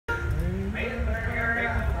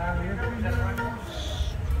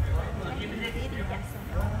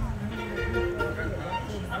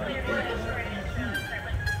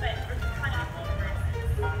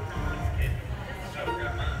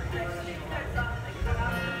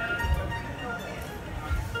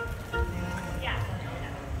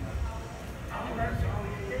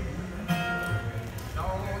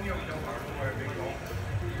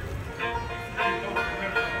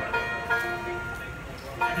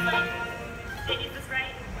Is this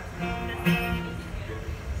right?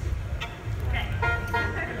 Okay.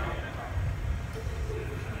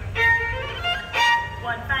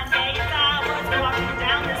 One fine day as I was walking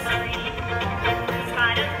down the street,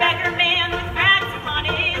 spied a beggar man with rags upon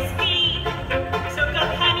his feet. Took a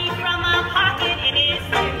penny from my pocket in his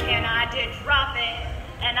tin can, I did drop it,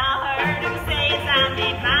 and I heard him say as I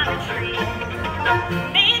made my retreat,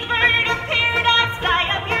 may the bird of paradise fly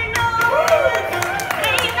up your nose.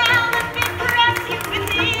 May your elephant caress you with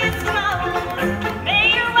his toes.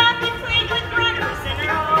 May your wife be played with runners in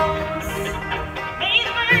her hose. May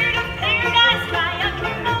the bird of paradise fly up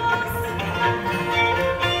your nose.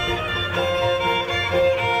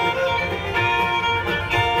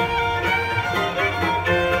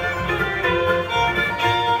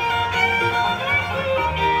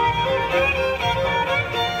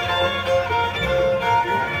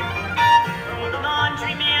 Oh, the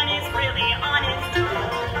laundry man is really on his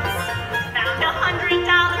toes. Found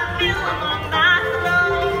 $100 bill among my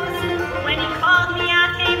clothes. When he called me, I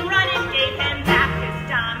came running, gave him back his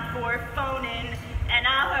dime for phoning, and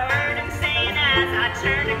I heard him saying as I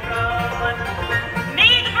turned to go,